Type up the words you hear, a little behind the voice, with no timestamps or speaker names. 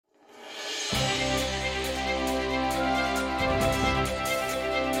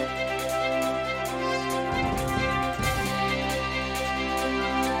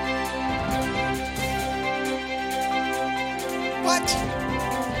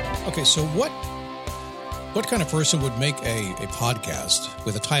Okay, so what kind of person would make a podcast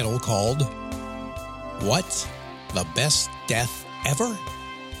with a title called What? The Best Death Ever?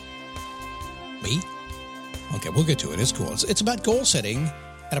 Me? Okay, we'll get to it. It's cool. It's about goal setting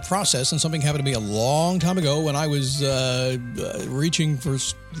and a process, and something happened to me a long time ago when I was reaching for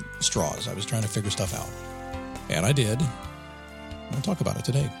straws. I was trying to figure stuff out. And I did. I'll talk about it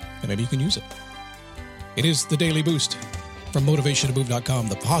today, and maybe you can use it. It is the Daily Boost from MotivationToMove.com,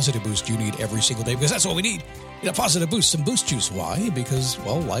 the positive boost you need every single day, because that's what we need. You know, positive boost, some boost juice. Why? Because,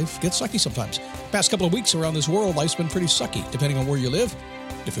 well, life gets sucky sometimes. Past couple of weeks around this world, life's been pretty sucky, depending on where you live.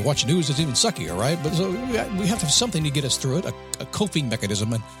 If you watch news, it's even suckier, right? But so we have to have something to get us through it, a coping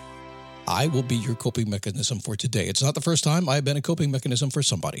mechanism, and I will be your coping mechanism for today. It's not the first time I've been a coping mechanism for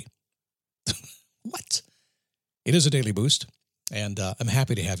somebody. What? It is a Daily Boost, and I'm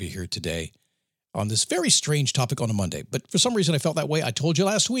happy to have you here today on this very strange topic on a Monday. But for some reason, I felt that way. I told you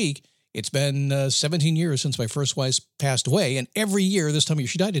last week, it's been 17 years since my first wife passed away. And every year, this time of year,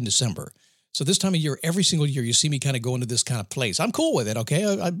 she died in December. So this time of year, every single year, you see me kind of go into this kind of place. I'm cool with it, okay?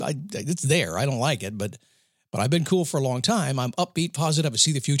 It's there. I don't like it, but I've been cool for a long time. I'm upbeat, positive. I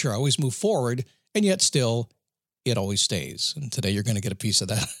see the future. I always move forward. And yet still, it always stays. And today, you're going to get a piece of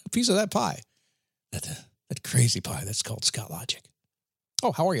that pie. That crazy pie that's called Scott Logic.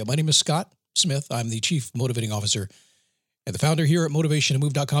 Oh, how are you? My name is Scott Smith. I'm the Chief Motivating Officer and the founder here at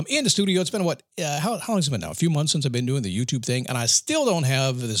MotivationToMove.com in the studio. It's been how long has it been now? A few months since I've been doing the YouTube thing, and I still don't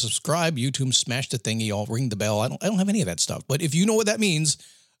have the subscribe, YouTube, smash the thingy, I'll ring the bell. I don't have any of that stuff. But if you know what that means,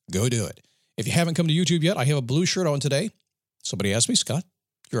 go do it. If you haven't come to YouTube yet, I have a blue shirt on today. Somebody asked me, Scott,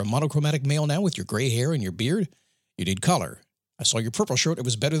 you're a monochromatic male now with your gray hair and your beard. You need color. I saw your purple shirt. It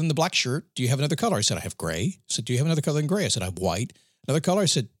was better than the black shirt. Do you have another color? I said, I have gray. I said, do you have another color than gray? I said, I have white. Another color? I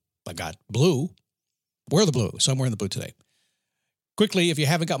said, I got blue. Where the blue? So I'm wearing the blue today. Quickly, if you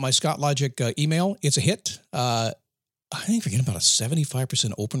haven't got my Scott Logic email, it's a hit. I think we're getting about a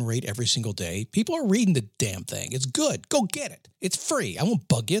 75% open rate every single day. People are reading the damn thing. It's good. Go get it. It's free. I won't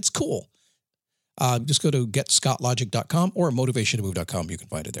bug you. It's cool. Just go to getscottlogic.com or motivationtomove.com. You can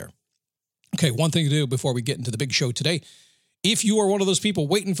find it there. Okay, one thing to do before we get into the big show today. If you are one of those people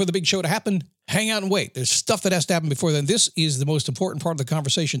waiting for the big show to happen, hang out and wait. There's stuff that has to happen before then. This is the most important part of the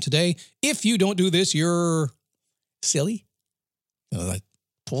conversation today. If you don't do this, you're silly. I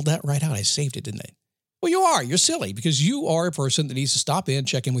pulled that right out. I saved it, didn't I? Well, you are. You're silly because you are a person that needs to stop in,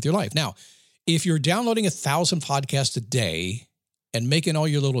 check in with your life. Now, if you're downloading 1,000 podcasts a day and making all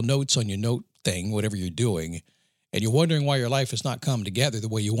your little notes on your note thing, whatever you're doing, and you're wondering why your life has not come together the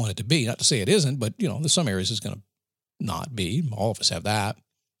way you want it to be, not to say it isn't, but, there's some areas it's going to not be. All of us have that.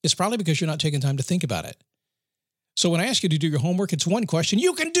 It's probably because you're not taking time to think about it. So when I ask you to do your homework, it's one question.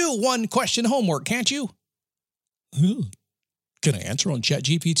 You can do one question homework, can't you? Can I answer on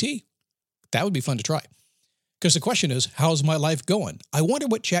ChatGPT? That would be fun to try. Because the question is, how's my life going? I wonder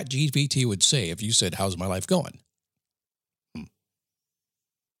what ChatGPT would say if you said, how's my life going? It's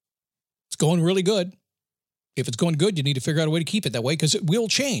going really good. If it's going good, you need to figure out a way to keep it that way because it will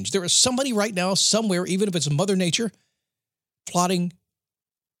change. There is somebody right now, somewhere, even if it's Mother Nature, plotting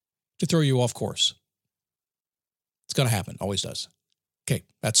to throw you off course. It's going to happen. Always does. Okay,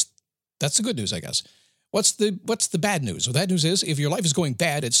 that's the good news, I guess. What's the bad news? Well, that news is if your life is going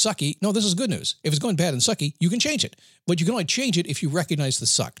bad, it's sucky. No, this is good news. If it's going bad and sucky, you can change it. But you can only change it if you recognize the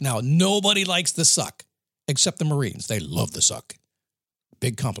suck. Now, nobody likes the suck except the Marines. They love the suck.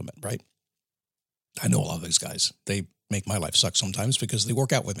 Big compliment, right? I know a lot of these guys. They make my life suck sometimes because they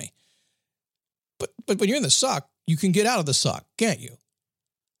work out with me. But when you're in the suck, you can get out of the suck, can't you?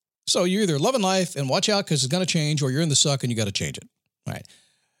 So you're either loving life and watch out because it's going to change, or you're in the suck and you got to change it. All right.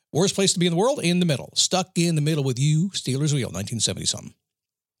 Worst place to be in the world? In the middle. Stuck in the middle with you, Steelers Wheel, 1970-something.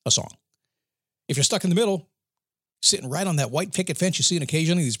 A song. If you're stuck in the middle, sitting right on that white picket fence you see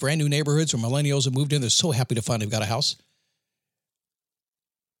occasionally, these brand new neighborhoods where millennials have moved in, they're so happy to find they've got a house.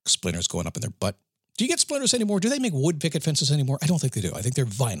 Splinters going up in their butt. Do you get splinters anymore? Do they make wood picket fences anymore? I don't think they do. I think they're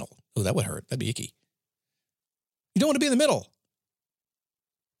vinyl. Oh, that would hurt. That'd be icky. You don't want to be in the middle.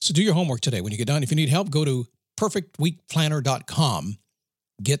 So do your homework today. When you get done, if you need help, go to perfectweekplanner.com.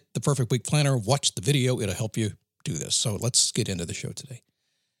 Get the Perfect Week Planner. Watch the video. It'll help you do this. So let's get into the show today.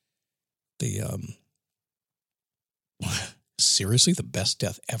 Seriously, the best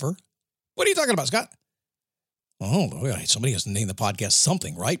death ever? What are you talking about, Scott? Oh, somebody has to name the podcast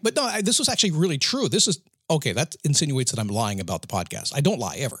something, right? But no, this was actually really true. Okay, that insinuates that I'm lying about the podcast. I don't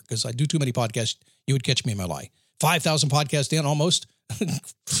lie ever because I do too many podcasts. You would catch me in my lie. 5,000 podcasts in almost.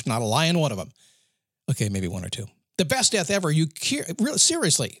 Not a lie in one of them. Okay, maybe one or two. The best death ever.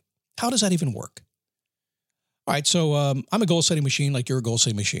 Seriously, how does that even work? All right, so I'm a goal-setting machine like you're a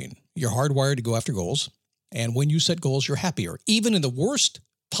goal-setting machine. You're hardwired to go after goals, and when you set goals, you're happier. Even in the worst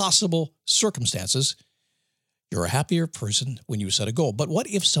possible circumstances, you're a happier person when you set a goal. But what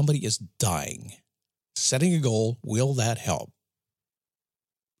if somebody is dying? Setting a goal, will that help?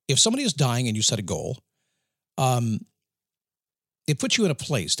 If somebody is dying and you set a goal, it puts you in a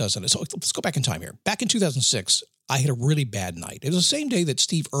place, doesn't it? So let's go back in time here. Back in 2006, I had a really bad night. It was the same day that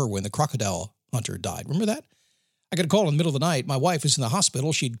Steve Irwin, the crocodile hunter, died. Remember that? I got a call in the middle of the night. My wife was in the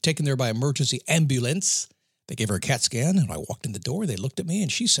hospital. She'd taken there by emergency ambulance. They gave her a CAT scan, and I walked in the door. They looked at me,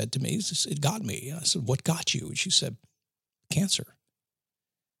 and she said to me, it got me. I said, what got you? And she said, cancer.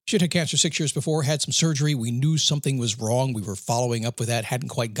 She had cancer 6 years before, had some surgery. We knew something was wrong. We were following up with that, hadn't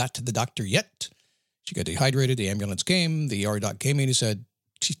quite got to the doctor yet. She got dehydrated. The ambulance came. The ER doc came in. He said,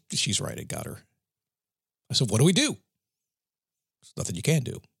 she's right. It got her. I said, what do we do? There's nothing you can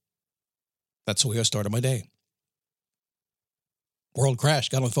do. That's the way I started my day. World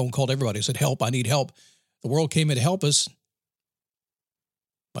crashed. Got on the phone, called everybody. I said, help. I need help. The world came in to help us.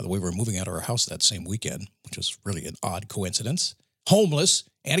 By the way, we were moving out of our house that same weekend, which was really an odd coincidence. Homeless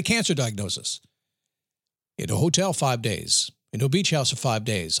and a cancer diagnosis. In a hotel 5 days. In a beach house for 5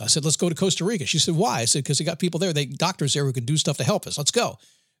 days. I said, let's go to Costa Rica. She said, why? I said, because they got people there, doctors there who can do stuff to help us. Let's go.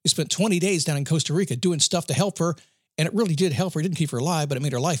 We spent 20 days down in Costa Rica doing stuff to help her. And it really did help her. It didn't keep her alive, but it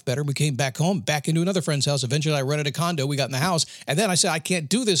made her life better. We came back home, back into another friend's house. Eventually, I rented a condo. We got in the house. And then I said, I can't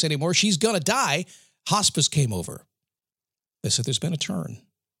do this anymore. She's going to die. Hospice came over. They said, there's been a turn.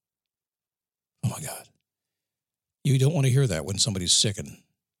 Oh, my God. You don't want to hear that when somebody's sick and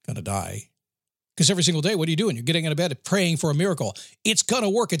going to die. Because every single day, what are you doing? You're getting out of bed praying for a miracle. It's going to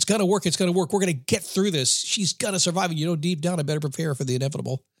work. It's going to work. It's going to work. We're going to get through this. She's going to survive. And you know, deep down, I better prepare for the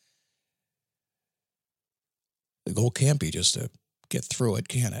inevitable. The goal can't be just to get through it,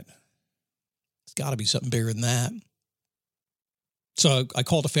 can it? It's got to be something bigger than that. So I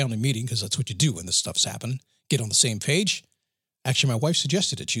called a family meeting because that's what you do when this stuff's happening. Get on the same page. Actually, my wife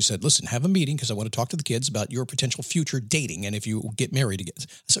suggested it. She said, listen, have a meeting because I want to talk to the kids about your potential future dating and if you get married again. I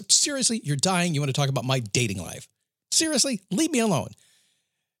said, seriously, you're dying. You want to talk about my dating life? Seriously? Leave me alone.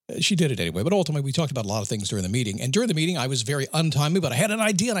 She did it anyway, but ultimately we talked about a lot of things during the meeting. And during the meeting, I was very untimely, but I had an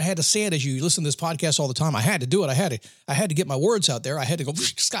idea and I had to say it. As you listen to this podcast all the time, I had to do it. I had to get my words out there. I had to go,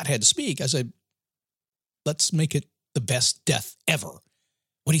 Scott had to speak. I said, let's make it the best death ever.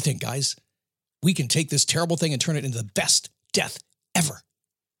 What do you think, guys? We can take this terrible thing and turn it into the best death ever.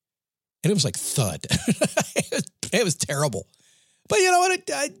 And it was like thud. It was terrible. But you know what?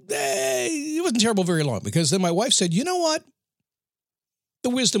 It wasn't terrible very long because then my wife said, you know what? The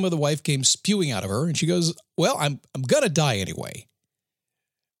wisdom of the wife came spewing out of her, and she goes, well, I'm going to die anyway.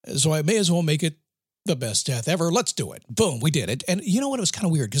 So I may as well make it the best death ever. Let's do it. Boom, we did it. And you know what? It was kind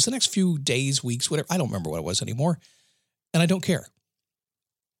of weird because the next few days, weeks, whatever, I don't remember what it was anymore, and I don't care.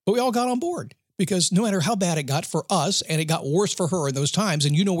 But we all got on board because no matter how bad it got for us, and it got worse for her in those times,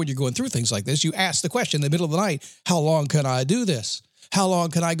 and you know when you're going through things like this, you ask the question in the middle of the night, how long can I do this? How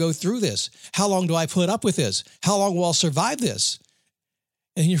long can I go through this? How long do I put up with this? How long will I survive this?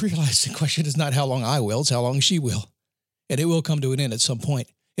 And you realize the question is not how long I will, it's how long she will. And it will come to an end at some point.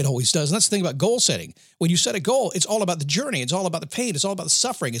 It always does. And that's the thing about goal setting. When you set a goal, it's all about the journey. It's all about the pain. It's all about the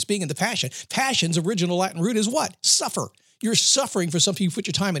suffering. It's being in the passion. Passion's original Latin root is what? Suffer. You're suffering for something you put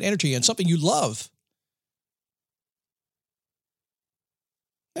your time and energy in, something you love.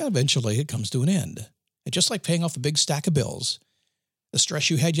 And eventually it comes to an end. And just like paying off a big stack of bills, the stress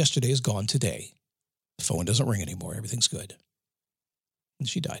you had yesterday is gone today. The phone doesn't ring anymore. Everything's good. And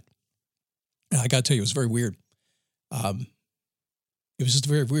she died. And I got to tell you, it was very weird. It was just a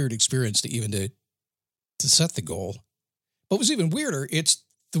very weird experience to set the goal. But what was even weirder, it's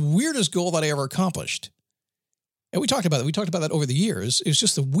the weirdest goal that I ever accomplished. And we talked about it. We talked about that over the years. It was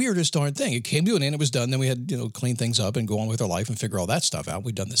just the weirdest darn thing. It came to an end. It was done. Then we had, clean things up and go on with our life and figure all that stuff out.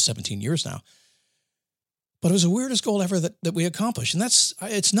 We've done this 17 years now. But it was the weirdest goal ever that we accomplished. And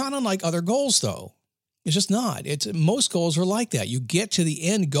it's not unlike other goals, though. It's just not. Most goals are like that. You get to the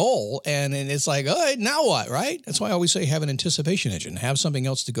end goal, and it's like, all right, now what, right? That's why I always say have an anticipation engine. Have something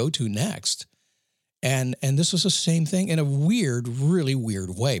else to go to next. And this was the same thing in a weird, really weird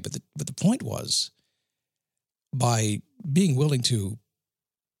way. But the point was, by being willing to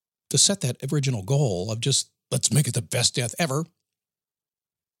set that original goal of just, let's make it the best death ever,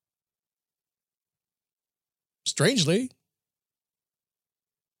 strangely,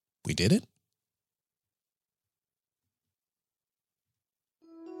 we did it.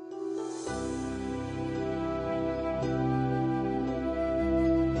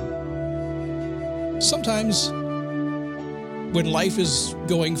 Sometimes When life is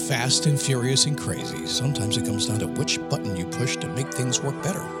going fast and furious and crazy, sometimes it comes down to which button you push to make things work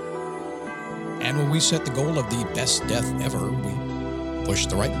better. And when we set the goal of the best death ever, we push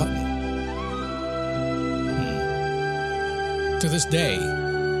the right button. To this day,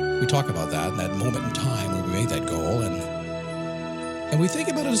 we talk about that moment in time when we made that goal, and we think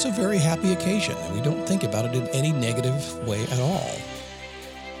about it as a very happy occasion, and we don't think about it in any negative way at all,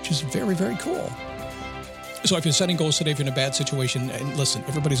 which is very, very cool. So if you're setting goals today, if you're in a bad situation, and listen,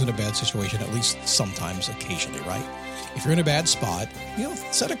 everybody's in a bad situation, at least sometimes, occasionally, right? If you're in a bad spot,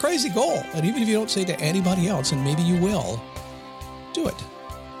 set a crazy goal. And even if you don't say it to anybody else, and maybe you will, do it.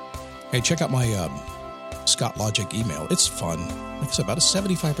 Hey, check out my Scott Logic email. It's fun. Like I said, about a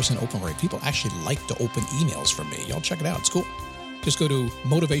 75% open rate. People actually like to open emails from me. Y'all check it out. It's cool. Just go to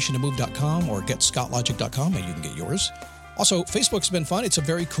motivationtomove.com or getscottlogic.com and you can get yours. Also, Facebook's been fun. It's a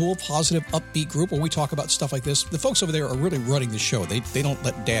very cool, positive, upbeat group where we talk about stuff like this. The folks over there are really running the show. They don't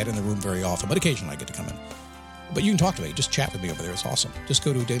let Dad in the room very often, but occasionally I get to come in. But you can talk to me. Just chat with me over there. It's awesome. Just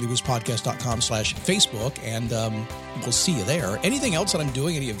go to dailyboostpodcast.com/Facebook, and we'll see you there. Anything else that I'm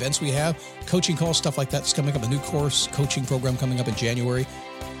doing, any events we have, coaching calls, stuff like that's coming up, a new course, coaching program coming up in January.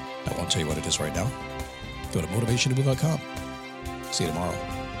 I won't tell you what it is right now. Go to motivationtomove.com. See you tomorrow.